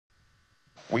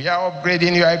We are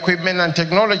upgrading your equipment and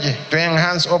technology to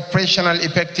enhance operational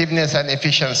effectiveness and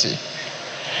efficiency.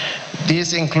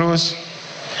 This includes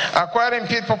acquiring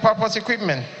fit-for-purpose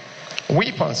equipment,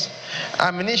 weapons,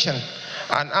 ammunition,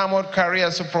 and armored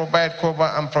carriers to provide cover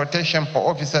and protection for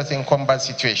officers in combat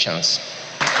situations.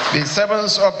 The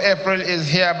 7th of April is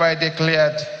hereby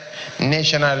declared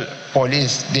National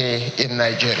Police Day in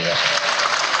Nigeria.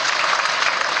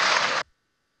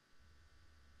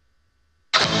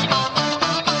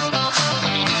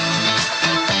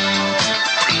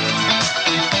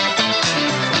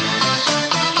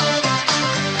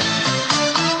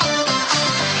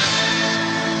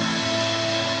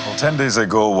 Well, 10 days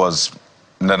ago was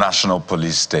the National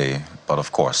Police Day, but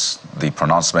of course, the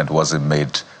pronouncement wasn't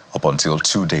made up until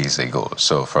 2 days ago.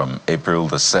 So from April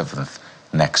the 7th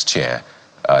next year,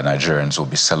 Nigerians will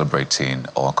be celebrating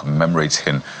or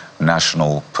commemorating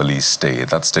National Police Day.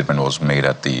 That statement was made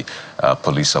at the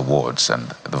Police Awards, and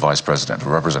the Vice President,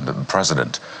 the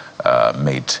President,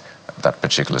 made that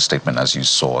particular statement, as you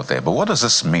saw there. But what does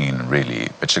this mean, really,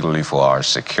 particularly for our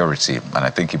security? And I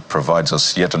think it provides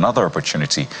us yet another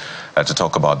opportunity to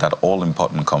talk about that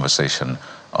all-important conversation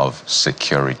of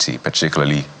security,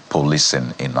 particularly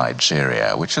policing in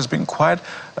Nigeria, which has been quite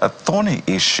a thorny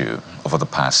issue over the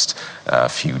past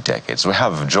few decades. We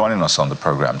have joining us on the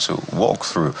program to walk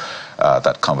through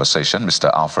that conversation,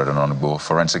 Mr. Alfred Ononugbo,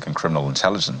 Forensic and Criminal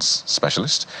Intelligence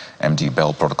Specialist, MD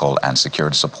Bell Protocol and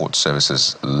Security Support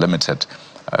Services Limited,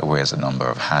 wears a number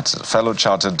of hats. Fellow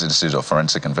Chartered Institute of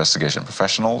Forensic Investigation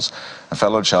Professionals and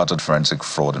Fellow Chartered Forensic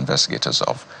Fraud Investigators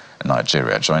of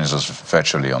Nigeria, joins us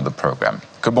virtually on the program.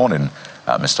 Good morning,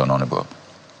 Mr. Ononugbo.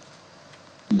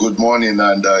 Good morning,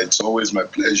 and it's always my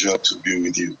pleasure to be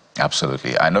with you.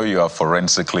 Absolutely. I know you are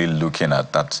forensically looking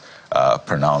at that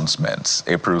pronouncement.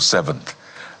 April 7th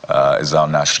is our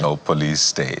National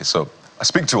Police Day. So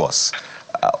speak to us.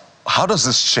 How does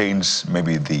this change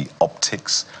maybe the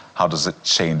optics? How does it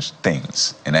change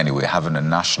things in any way, having a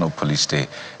National Police Day,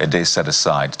 a day set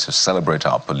aside to celebrate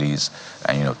our police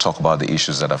and, you know, talk about the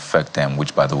issues that affect them,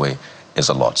 which, by the way, is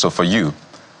a lot. So for you,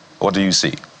 what do you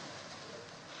see?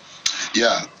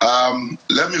 Yeah,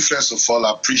 let me first of all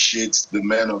appreciate the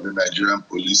men of the Nigerian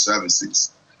Police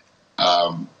Services.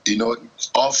 You know,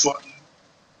 often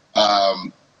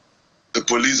the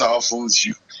police are often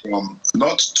viewed from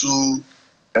not too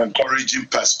encouraging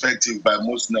perspective by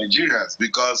most Nigerians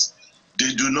because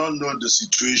they do not know the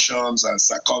situations and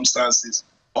circumstances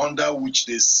under which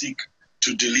they seek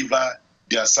to deliver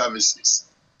their services.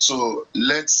 So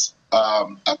let's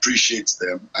appreciate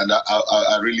them, and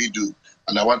I really do.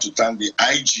 And I want to thank the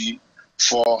IG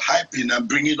for hyping and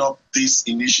bringing up this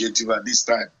initiative at this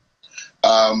time.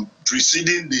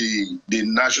 Preceding the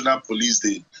National Police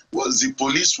Day was the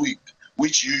Police Week,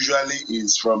 which usually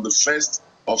is from the 1st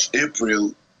of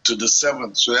April to the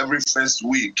 7th. So every first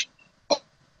week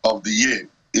of the year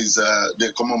is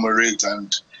they commemorate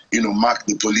and, you know, mark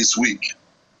the Police Week.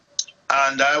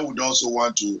 And I would also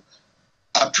want to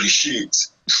appreciate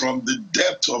from the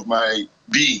depth of my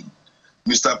being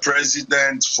Mr.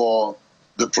 President for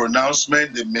the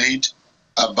pronouncement they made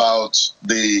about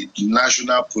the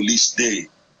National Police Day,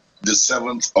 the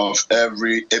 7th of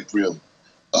every April.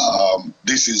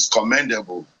 This is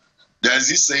commendable. There's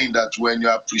this saying that when you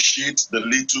appreciate the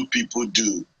little people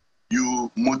do,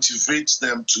 you motivate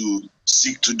them to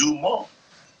seek to do more.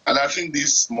 And I think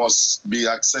this must be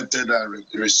accepted and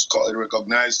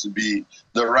recognized to be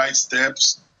the right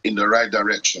steps in the right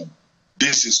direction.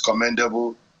 This is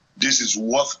commendable. This is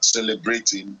worth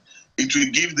celebrating. It will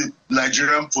give the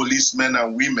Nigerian policemen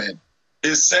and women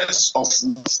a sense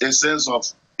of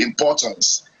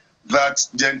importance that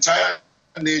the entire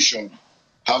nation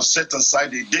have set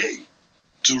aside a day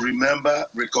to remember,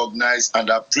 recognize, and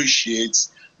appreciate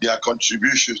their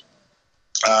contributions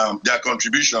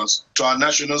to our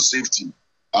national safety.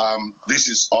 This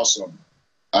is awesome,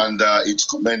 and it's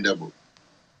commendable.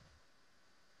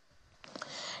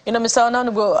 You know, Mr.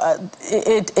 Ononugbo,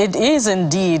 it is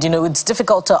indeed, you know, it's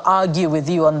difficult to argue with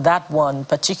you on that one,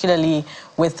 particularly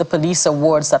with the police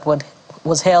awards that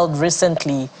was held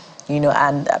recently, you know,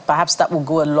 and perhaps that will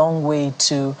go a long way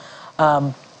to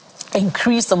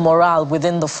increase the morale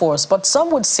within the force. But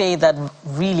some would say that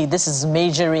really this is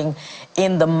majoring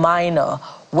in the minor,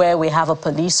 where we have a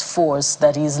police force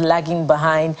that is lagging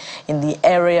behind in the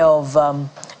area of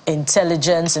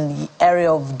intelligence, in the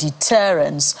area of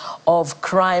deterrence of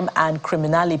crime and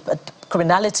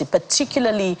criminality,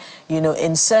 particularly, you know,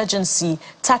 insurgency,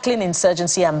 tackling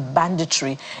insurgency and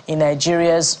banditry in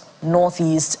Nigeria's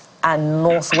northeast and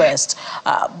northwest.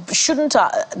 Shouldn't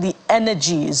the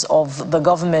energies of the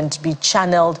government be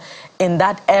channeled in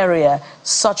that area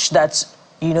such that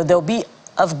you know, there'll be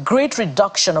a great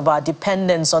reduction of our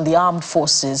dependence on the armed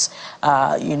forces,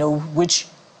 you know, which,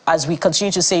 as we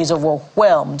continue to say, is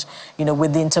overwhelmed, you know,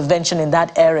 with the intervention in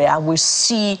that area. And we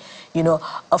see, you know,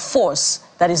 a force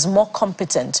that is more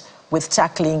competent with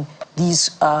tackling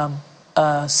these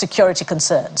security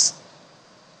concerns.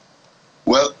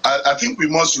 Well, I think we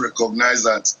must recognize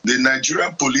that the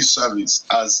Nigerian Police Service,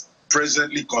 as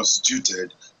presently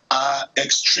constituted, are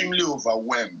extremely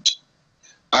overwhelmed.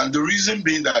 And the reason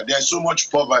being that there's so much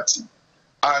poverty.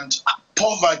 And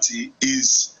poverty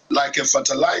is like a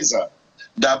fertilizer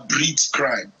that breeds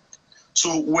crime.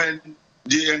 So when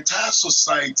the entire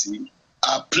society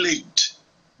are plagued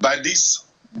by this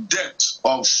depth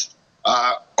of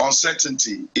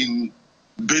uncertainty in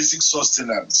basic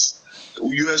sustenance,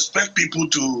 you expect people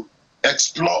to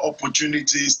explore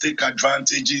opportunities, take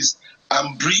advantages,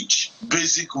 and breach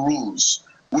basic rules,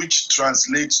 which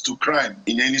translates to crime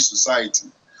in any society.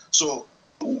 So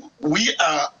we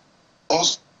are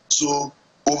also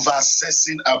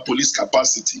over-assessing our police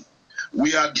capacity.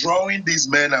 We are drawing these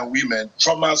men and women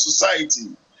from our society.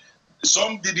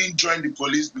 Some didn't join the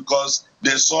police because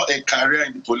they saw a career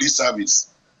in the police service.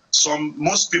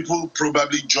 Most people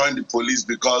probably joined the police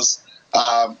because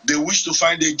they wish to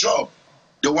find a job.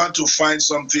 They want to find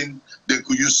something they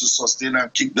could use to sustain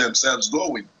and keep themselves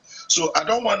going. So I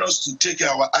don't want us to take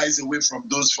our eyes away from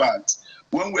those facts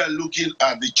when we are looking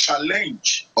at the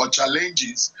challenge or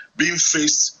challenges being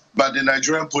faced by the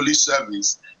Nigerian Police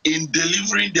Service in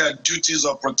delivering their duties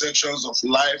of protections of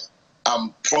life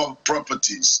and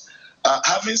properties.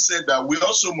 Having said that, we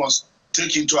also must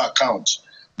take into account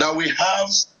that we have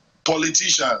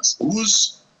politicians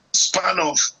whose span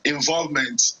of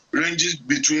involvement ranges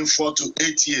between 4 to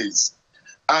 8 years.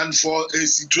 And for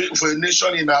a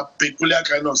nation in a peculiar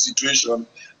kind of situation,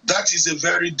 that is a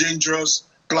very dangerous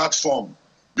platform,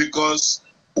 because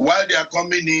while they are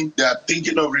coming in, they are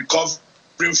thinking of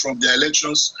recovering from their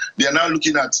elections. They are now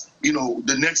looking at, you know,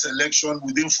 the next election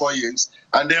within 4 years,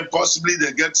 and then possibly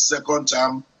they get second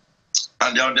term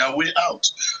and they're on their way out.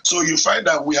 So you find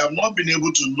that we have not been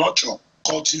able to nurture,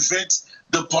 cultivate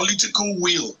the political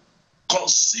will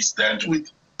consistent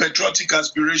with patriotic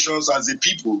aspirations as a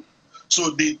people.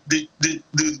 So the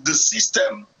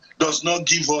system does not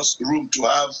give us room to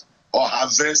have or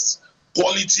harvest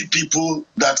quality people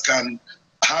that can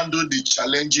handle the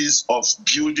challenges of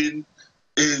building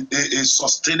a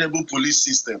sustainable police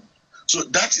system. So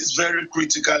that is very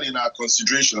critical in our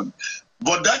consideration.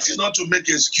 But that is not to make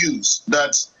excuse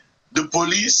that the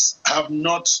police have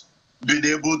not been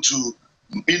able to,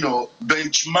 you know,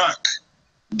 benchmark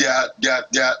their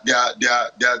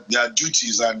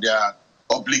duties and their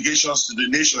obligations to the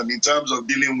nation in terms of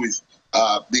dealing with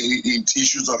the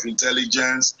issues of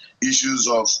intelligence, issues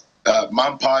of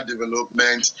manpower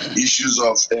development, issues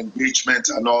of engagement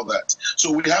and all that.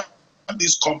 So we have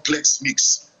this complex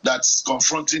mix that's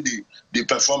confronting the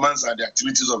performance and the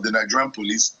activities of the Nigerian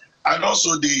police, and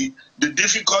also the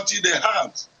difficulty they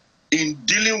have in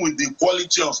dealing with the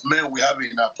quality of men we have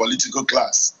in our political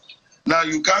class. Now,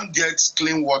 you can't get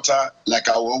clean water, like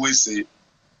I always say,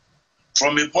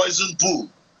 from a poison pool.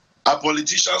 Our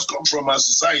politicians come from our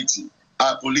society.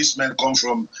 Our policemen come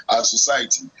from our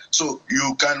society. So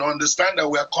you can understand that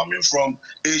we are coming from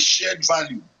a shared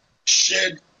value,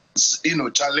 shared, you know,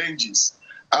 challenges.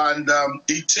 And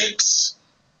it takes,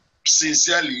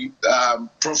 sincerely,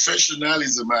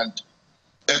 professionalism and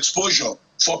exposure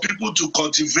for people to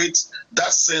cultivate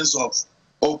that sense of,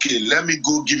 okay, let me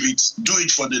go do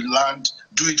it for the land,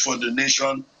 do it for the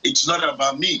nation. It's not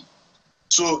about me.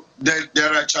 So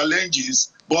there are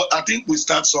challenges, but I think we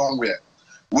start somewhere.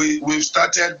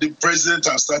 The president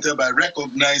has started by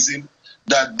recognizing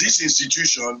that this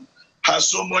institution has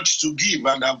so much to give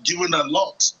and have given a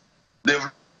lot.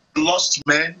 They've lost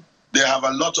men. They have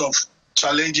a lot of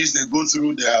challenges they go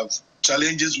through. They have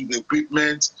challenges with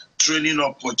equipment, training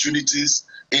opportunities,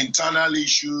 internal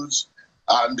issues,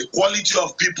 and the quality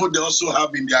of people they also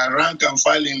have in their rank and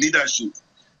file in leadership.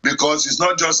 Because it's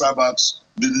not just about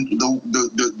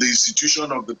the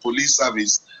institution of the police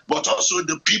service, but also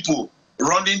the people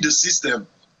running the system.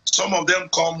 Some of them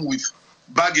come with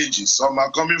baggages. Some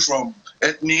are coming from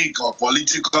ethnic or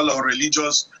political or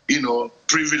religious, you know,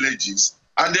 privileges.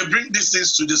 And they bring these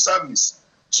things to the service.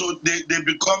 So they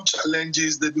become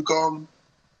challenges, they become,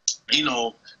 you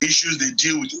know, issues they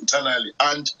deal with internally.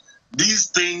 And these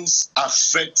things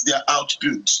affect their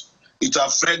output. It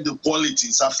affects the quality.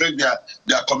 It affects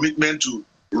their commitment to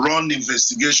run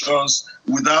investigations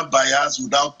without bias,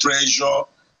 without pressure.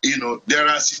 You know, there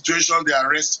are situations they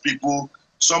arrest people.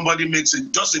 Somebody makes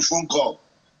just a phone call,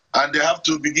 and they have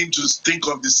to begin to think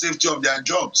of the safety of their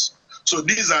jobs. So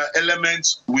these are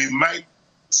elements we might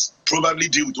probably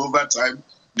deal with over time,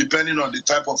 depending on the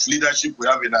type of leadership we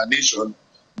have in our nation.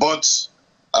 But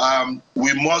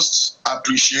we must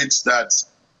appreciate that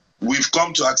we've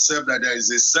come to accept that there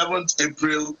is a 7th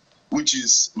April, which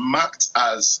is marked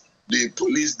as the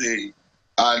Police Day.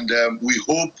 And we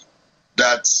hope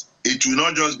that it will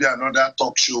not just be another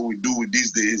talk show we do with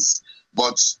these days,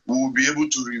 but we will be able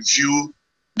to review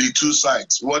the two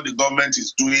sides, what the government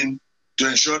is doing to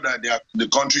ensure that the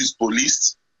country is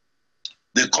policed,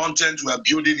 the content we are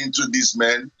building into these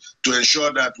men to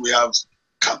ensure that we have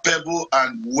capable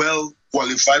and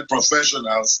well-qualified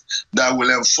professionals that will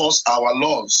enforce our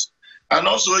laws. And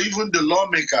also even the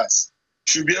lawmakers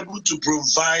should be able to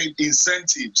provide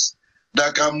incentives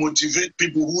that can motivate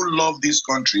people who love this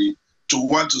country to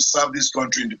want to serve this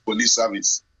country in the police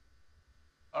service.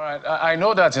 All right. I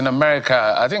know that in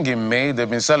America, I think in May, they've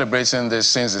been celebrating this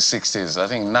since the 60s. I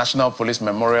think National Police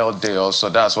Memorial Day also,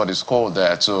 that's what it's called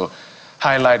there, to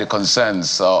highlight the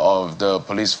concerns of the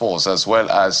police force, as well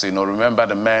as, remember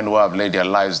the men who have laid their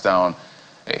lives down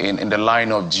in the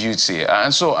line of duty.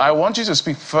 And so I want you to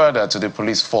speak further to the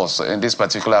police force in this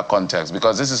particular context,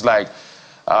 because this is like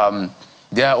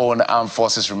their own Armed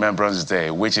Forces Remembrance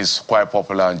Day, which is quite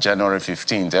popular on January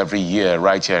 15th every year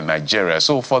right here in Nigeria.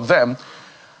 So for them,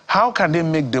 how can they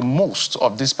make the most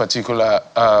of this particular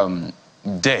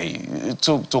day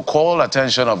to call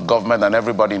attention of government and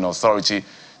everybody in authority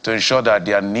to ensure that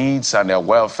their needs and their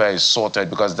welfare is sorted,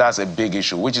 because that's a big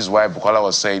issue, which is why Bukola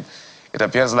was saying it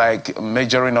appears like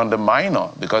majoring on the minor,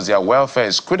 because their welfare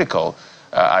is critical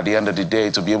at the end of the day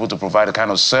to be able to provide the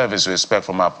kind of service we expect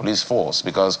from our police force,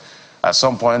 because at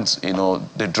some point,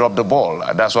 they drop the ball.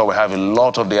 And that's why we have a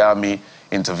lot of the army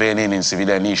intervening in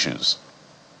civilian issues.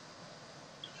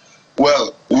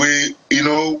 Well,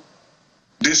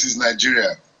 this is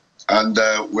Nigeria, and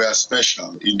we are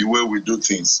special in the way we do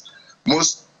things.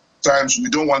 Most times we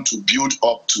don't want to build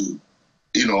up to,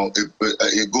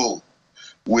 a goal.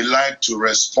 We like to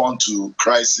respond to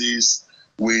crises.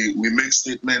 We make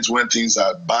statements when things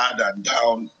are bad and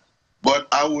down. But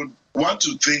I would want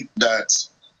to think that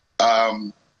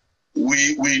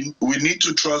we need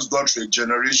to trust God for a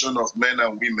generation of men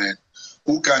and women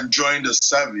who can join the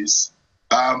service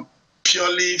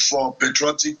purely for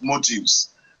patriotic motives,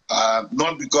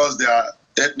 not because they are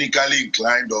ethnically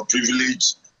inclined or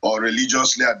privileged or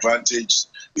religiously advantaged.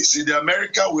 You see, the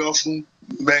America we often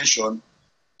mention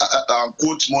and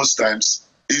quote most times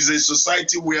is a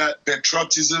society where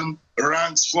patriotism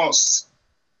ranks first.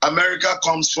 America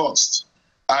comes first.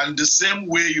 And the same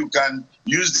way you can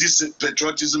use this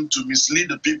patriotism to mislead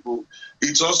the people,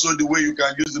 it's also the way you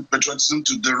can use the patriotism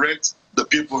to direct the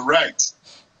people right.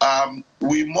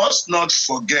 We must not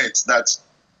forget that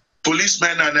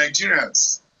policemen are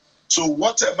Nigerians. So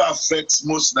whatever affects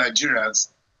most Nigerians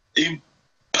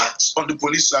impacts on the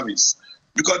police service,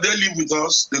 because they live with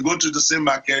us, they go to the same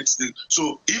markets.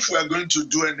 So if we are going to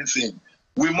do anything,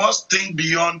 we must think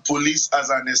beyond police as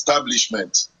an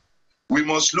establishment. We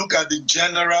must look at the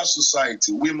general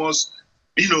society. We must,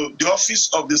 the office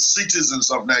of the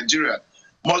citizens of Nigeria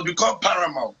must become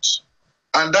paramount.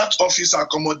 And that office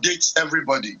accommodates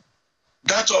everybody.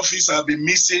 That office has been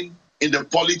missing in the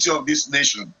polity of this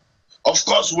nation. Of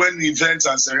course, when events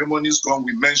and ceremonies come,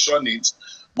 we mention it,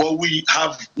 but we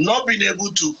have not been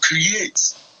able to create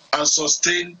and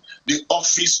sustain the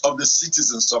office of the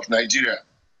citizens of Nigeria.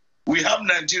 We have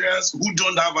Nigerians who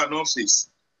don't have an office.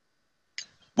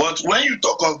 But when you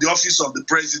talk of the office of the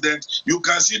president, you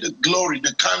can see the glory,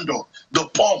 the candor, the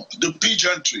pomp, the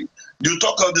pageantry. You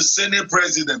talk of the Senate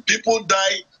president. People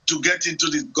die to get into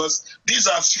this, because these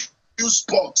are few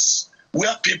spots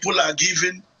where people are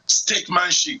given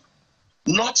statesmanship,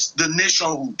 not the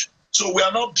nationhood. So we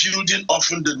are not building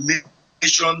often the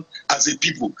nation as a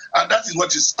people. And that is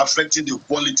what is affecting the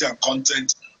quality and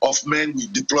content of men we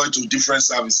deploy to different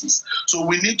services. So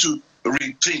we need to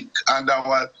rethink, and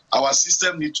our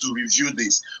system needs to review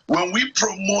this. When we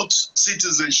promote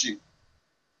citizenship,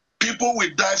 people will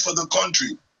die for the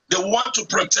country. They want to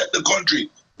protect the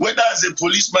country. Whether as a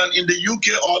policeman in the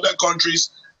UK or other countries,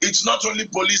 it's not only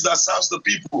police that serves the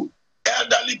people.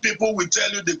 Elderly people will tell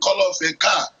you the color of a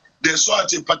car they saw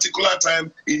at a particular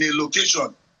time in a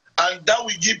location. And that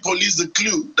will give police the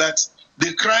clue that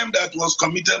the crime that was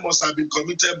committed must have been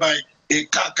committed by a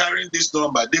car carrying this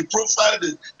number. They profile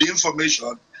the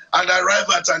information and arrive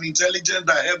at an intelligence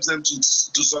that helps them to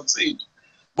succeed.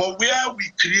 But where we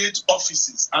create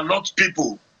offices and not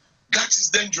people, that is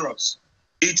dangerous.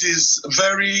 It is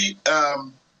very,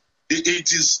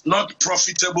 it is not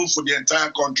profitable for the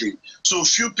entire country. So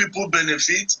few people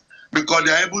benefit because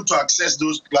they are able to access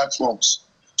those platforms.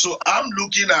 So I'm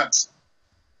looking at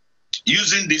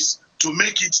using this to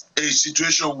make it a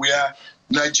situation where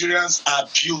Nigerians are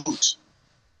built.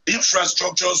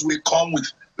 Infrastructures will come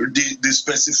with the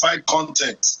specified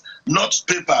content, not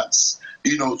papers.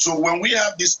 So when we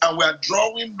have this and we are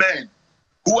drawing men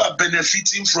who are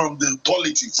benefiting from the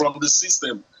polity, from the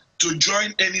system, to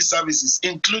join any services,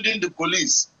 including the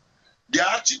police, their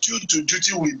attitude to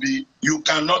duty will be, you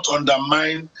cannot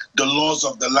undermine the laws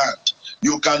of the land.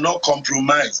 You cannot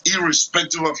compromise,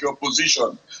 irrespective of your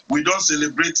position. We don't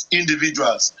celebrate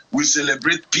individuals. We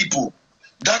celebrate people.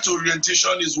 That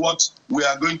orientation is what we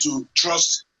are going to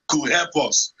trust could help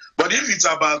us. But if it's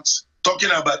about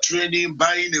talking about training,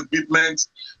 buying equipment,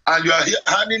 and you are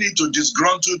handing it to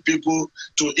disgruntled people,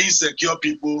 to insecure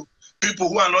people, people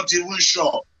who are not even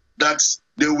sure that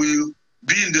they will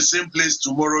be in the same place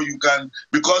tomorrow,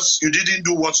 because you didn't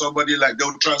do what somebody like, they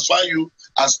will transfer you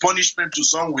as punishment to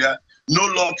somewhere. No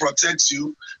law protects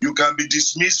you. You can be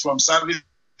dismissed from service.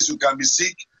 You can be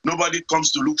sick. Nobody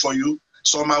comes to look for you.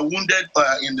 Some are wounded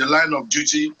in the line of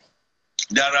duty.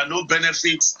 There are no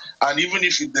benefits. And even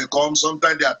if they come,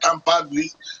 sometimes they are tampered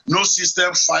with. No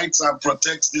system fights and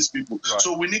protects these people. Right.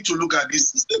 So we need to look at these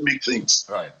systemic things.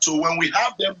 Right. So when we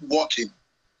have them working,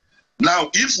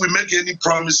 now, if we make any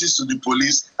promises to the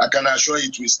police, I can assure you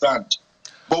it will stand.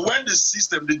 But when the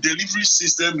system, the delivery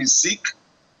system is sick,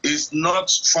 is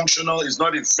not functional, is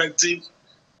not effective,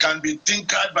 can be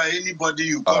tinkered by anybody,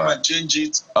 you come and change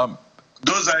it.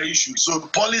 Those are issues. So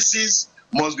policies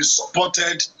must be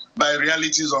supported by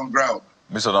realities on ground.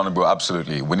 Mr. Honorable,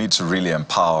 absolutely. We need to really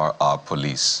empower our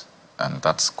police. And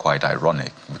that's quite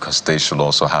ironic because they should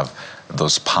also have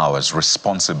those powers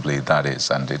responsibly, that is.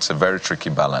 And it's a very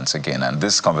tricky balance again. And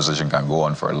this conversation can go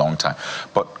on for a long time.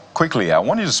 But quickly, I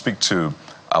want you to speak to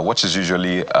what is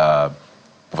usually,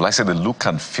 the look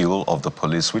and feel of the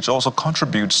police, which also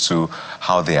contributes to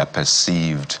how they are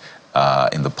perceived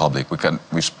in the public.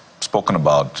 We've spoken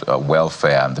about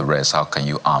welfare and the rest. How can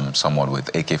you arm someone with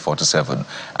AK-47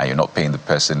 and you're not paying the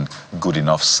person good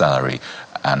enough salary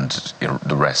and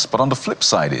the rest? But on the flip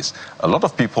side is, a lot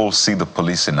of people see the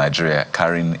police in Nigeria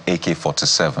carrying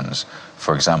AK-47s,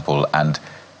 for example, and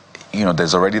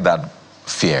there's already that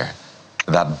fear,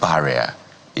 that barrier.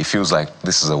 It feels like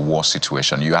this is a war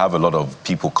situation. You have a lot of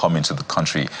people coming to the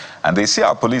country and they see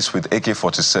our police with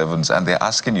AK-47s and they're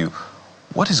asking you,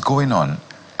 what is going on?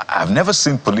 I've never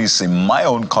seen police in my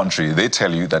own country. They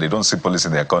tell you that they don't see police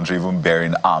in their country even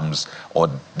bearing arms, or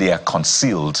they are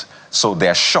concealed. So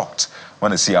they're shocked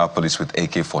when they see our police with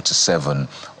AK-47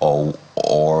 or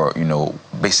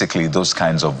basically those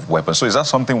kinds of weapons. So is that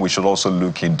something we should also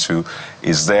look into?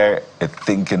 Is there a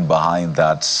thinking behind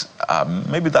that?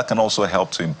 Maybe that can also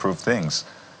help to improve things.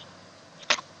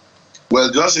 Well,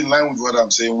 just in line with what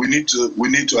I'm saying, we need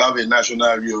to have a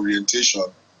national reorientation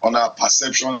on our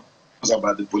perception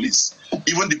about the police.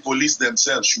 Even the police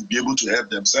themselves should be able to help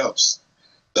themselves.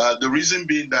 The reason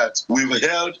being that we've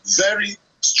held very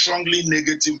strongly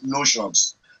negative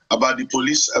notions about the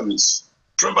police service,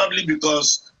 probably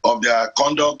because of their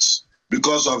conduct,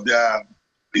 because of their,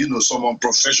 some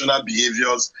unprofessional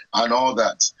behaviors and all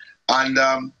that.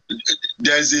 And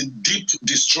there's a deep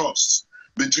distrust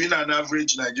between an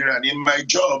average Nigerian. In my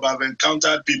job, I've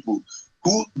encountered people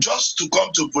who just to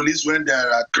come to police when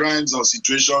there are crimes or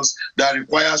situations that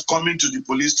requires coming to the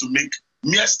police to make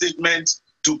mere statements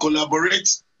to collaborate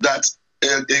that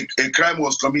a crime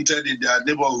was committed in their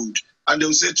neighborhood. And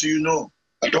they'll say to you, no,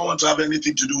 I don't want to have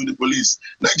anything to do with the police.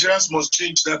 Nigerians must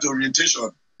change that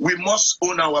orientation. We must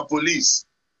own our police.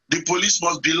 The police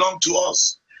must belong to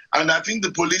us. And I think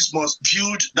the police must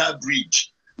build that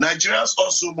bridge. Nigerians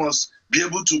also must be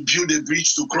able to build a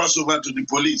bridge to cross over to the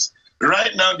police.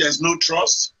 Right now, there's no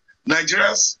trust.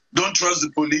 Nigerians don't trust the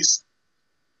police.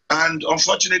 And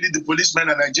unfortunately, the policemen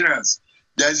are Nigerians.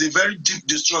 There's a very deep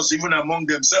distrust even among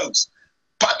themselves,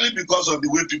 partly because of the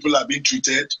way people are being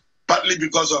treated, partly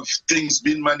because of things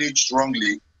being managed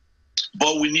wrongly.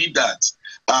 But we need that.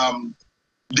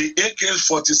 The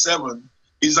AK-47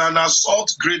 is an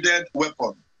assault-graded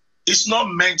weapon. It's not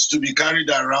meant to be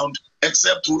carried around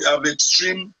except we have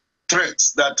extreme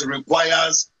threats that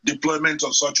requires deployment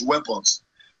of such weapons.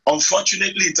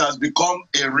 Unfortunately, it has become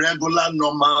a regular,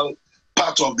 normal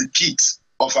part of the kit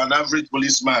of an average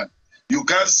policeman. You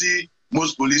can't see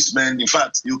most policemen, in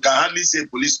fact, you can hardly see a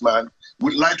policeman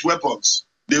with light weapons.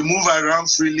 They move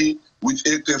around freely with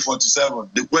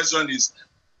AK-47. The question is,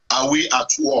 are we at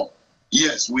war?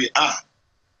 Yes, we are.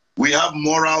 We have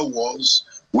moral wars.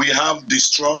 We have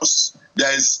distrust.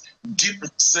 There is deep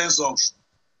sense of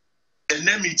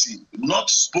enmity, not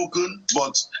spoken,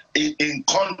 but in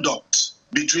conduct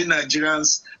between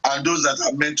Nigerians and those that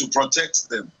are meant to protect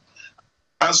them.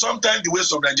 and sometimes the way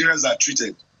some Nigerians are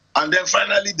treated. And then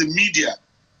finally, the media.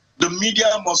 The media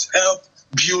must help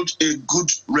build a good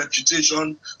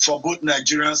reputation for both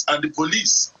Nigerians and the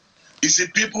police. You see,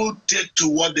 people take to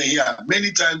what they hear.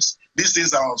 Many times, these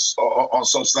things are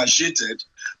unsubstantiated,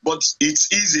 but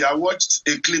it's easy. I watched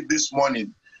a clip this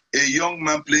morning, a young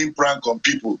man playing prank on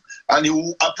people, and he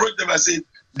will approach them and say,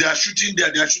 they are shooting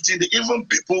there, they are shooting there. Even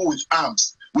people with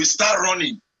arms, we start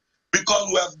running because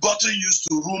we have gotten used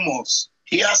to rumors,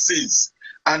 hearsays,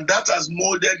 and that has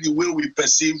molded the way we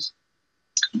perceive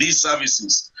these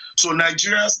services. So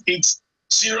Nigerians need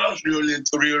serious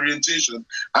reorientation,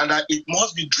 and it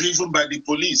must be driven by the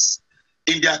police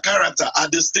in their character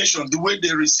at the station, the way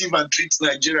they receive and treat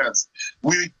Nigerians.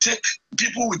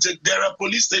 There are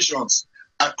police stations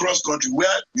across country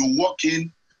where you walk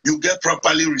in, you get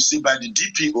properly received by the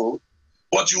DPO,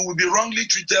 but you will be wrongly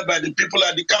treated by the people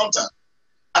at the counter.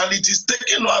 And it is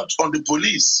taken out on the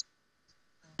police.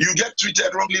 You get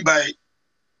treated wrongly by,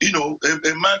 a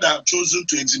man that have chosen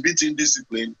to exhibit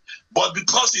indiscipline, but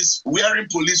because he's wearing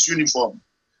police uniform,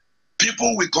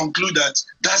 people will conclude that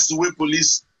that's the way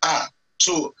police are.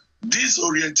 So these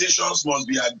orientations must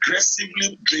be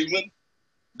aggressively driven.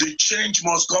 The change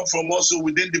must come from also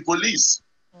within the police.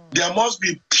 There must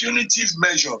be punitive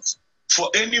measures for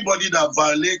anybody that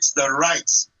violates the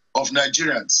rights of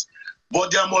Nigerians.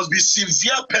 But there must be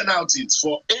severe penalties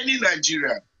for any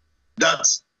Nigerian that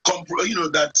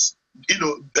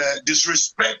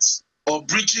disrespects or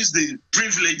breaches the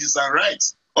privileges and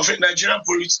rights of a Nigerian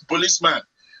policeman.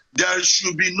 There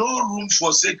should be no room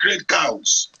for sacred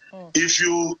cows. If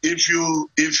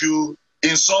you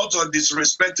insult or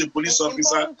disrespect a police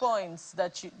officer. Important points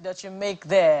that you make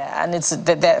there, and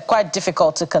they're quite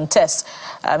difficult to contest,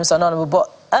 Mr. Honorable. But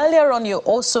earlier on, you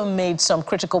also made some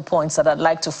critical points that I'd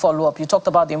like to follow up. You talked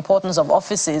about the importance of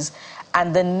offices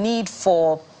and the need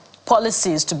for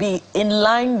policies to be in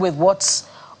line with what's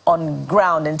on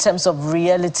ground in terms of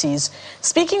realities.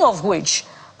 Speaking of which,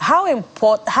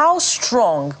 how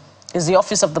strong is the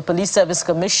Office of the Police Service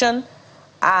Commission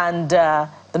and the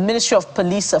Ministry of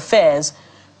Police Affairs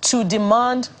to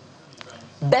demand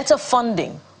better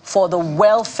funding for the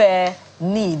welfare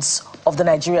needs of the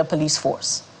Nigeria police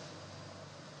force?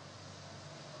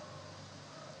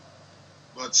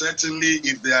 But certainly,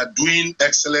 if they are doing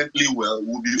excellently well,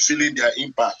 we'll be feeling their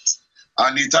impact.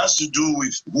 And it has to do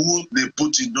with who they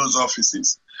put in those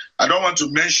offices. I don't want to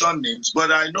mention names,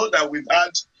 but I know that we've had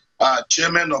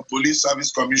chairmen of police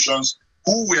service commissions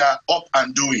who were up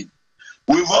and doing.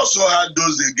 We've also had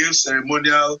those that gave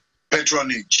ceremonial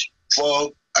patronage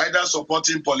for either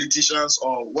supporting politicians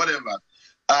or whatever.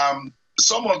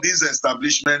 Some of these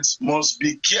establishments must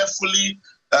be carefully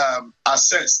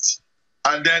assessed,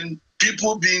 and then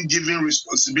people being given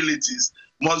responsibilities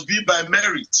must be by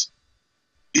merit.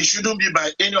 It shouldn't be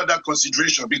by any other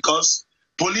consideration, because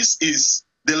police is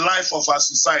the life of our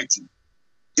society.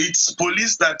 It's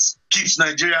police that keeps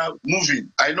Nigeria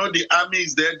moving. I know the army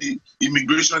is there, the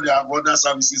immigration, they have other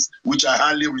services, which I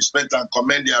highly respect and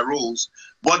commend their roles.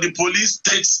 But the police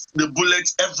takes the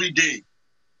bullets every day.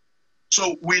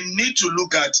 So we need to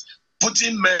look at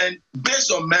putting men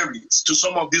based on merits to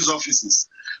some of these offices,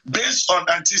 based on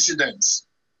antecedents,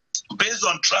 based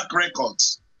on track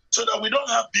records, so that we don't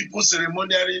have people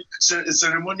ceremonially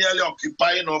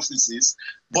occupying offices,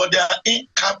 but they are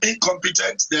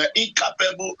incompetent, they are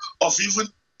incapable of even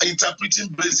interpreting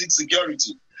basic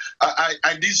security.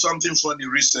 I did something funny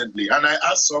recently, and I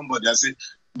asked somebody, I said,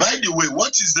 by the way,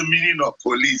 what is the meaning of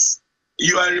police?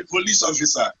 You are a police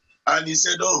officer. And he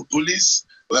said, oh, police,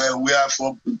 we are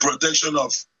for protection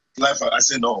of life. I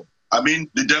said, no, I mean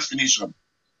the definition.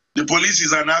 The police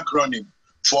is an acronym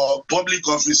for public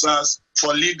officers,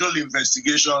 for legal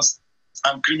investigations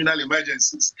and criminal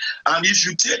emergencies. And if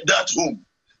you take that home,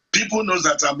 people know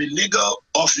that I'm a legal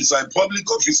officer, a public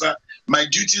officer. My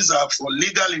duties are for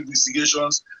legal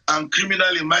investigations and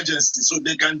criminal emergencies, so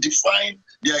they can define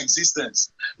their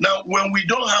existence. Now, when we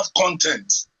don't have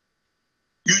content,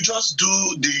 you just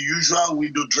do the usual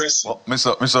window dressing. Well,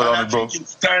 Mr. I think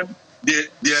it's time the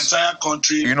entire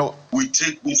country we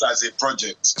take this as a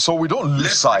project. So we don't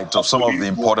lose sight of some of the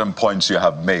important points you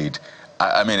have made.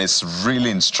 I mean, it's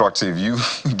really instructive.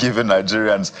 You've given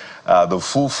Nigerians the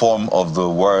full form of the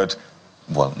word,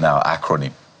 well, now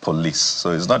acronym, police.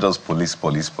 So it's not just police,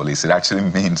 police, police. It actually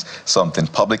means something.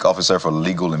 Public officer for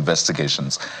legal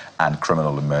investigations and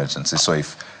criminal emergencies. So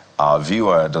if our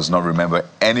viewer does not remember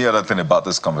any other thing about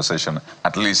this conversation,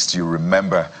 at least you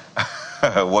remember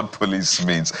what police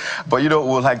means. But, we'd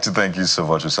like to thank you so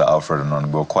much, Mr. Alfred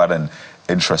Ononugbo. Quite an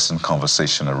interesting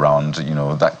conversation around,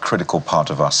 that critical part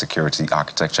of our security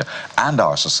architecture and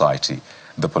our society.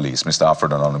 the police. Mr.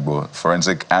 Alfred Ononugbo,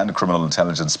 forensic and criminal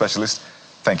intelligence specialist,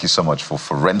 thank you so much for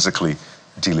forensically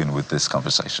dealing with this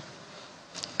conversation.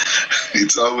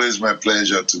 It's always my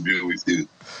pleasure to be with you.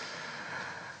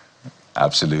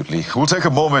 Absolutely. We'll take a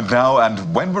moment now,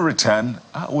 and when we return,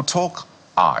 we'll talk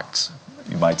art.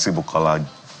 You might see Bukola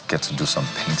get to do some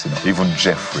painting, or even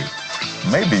Jeffrey.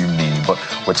 Maybe me, but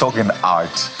we're talking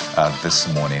art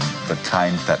this morning, the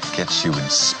kind that gets you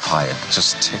inspired,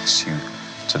 just takes you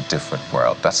to a different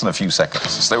world. That's in a few seconds.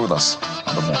 Stay with us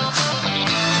on The Morning.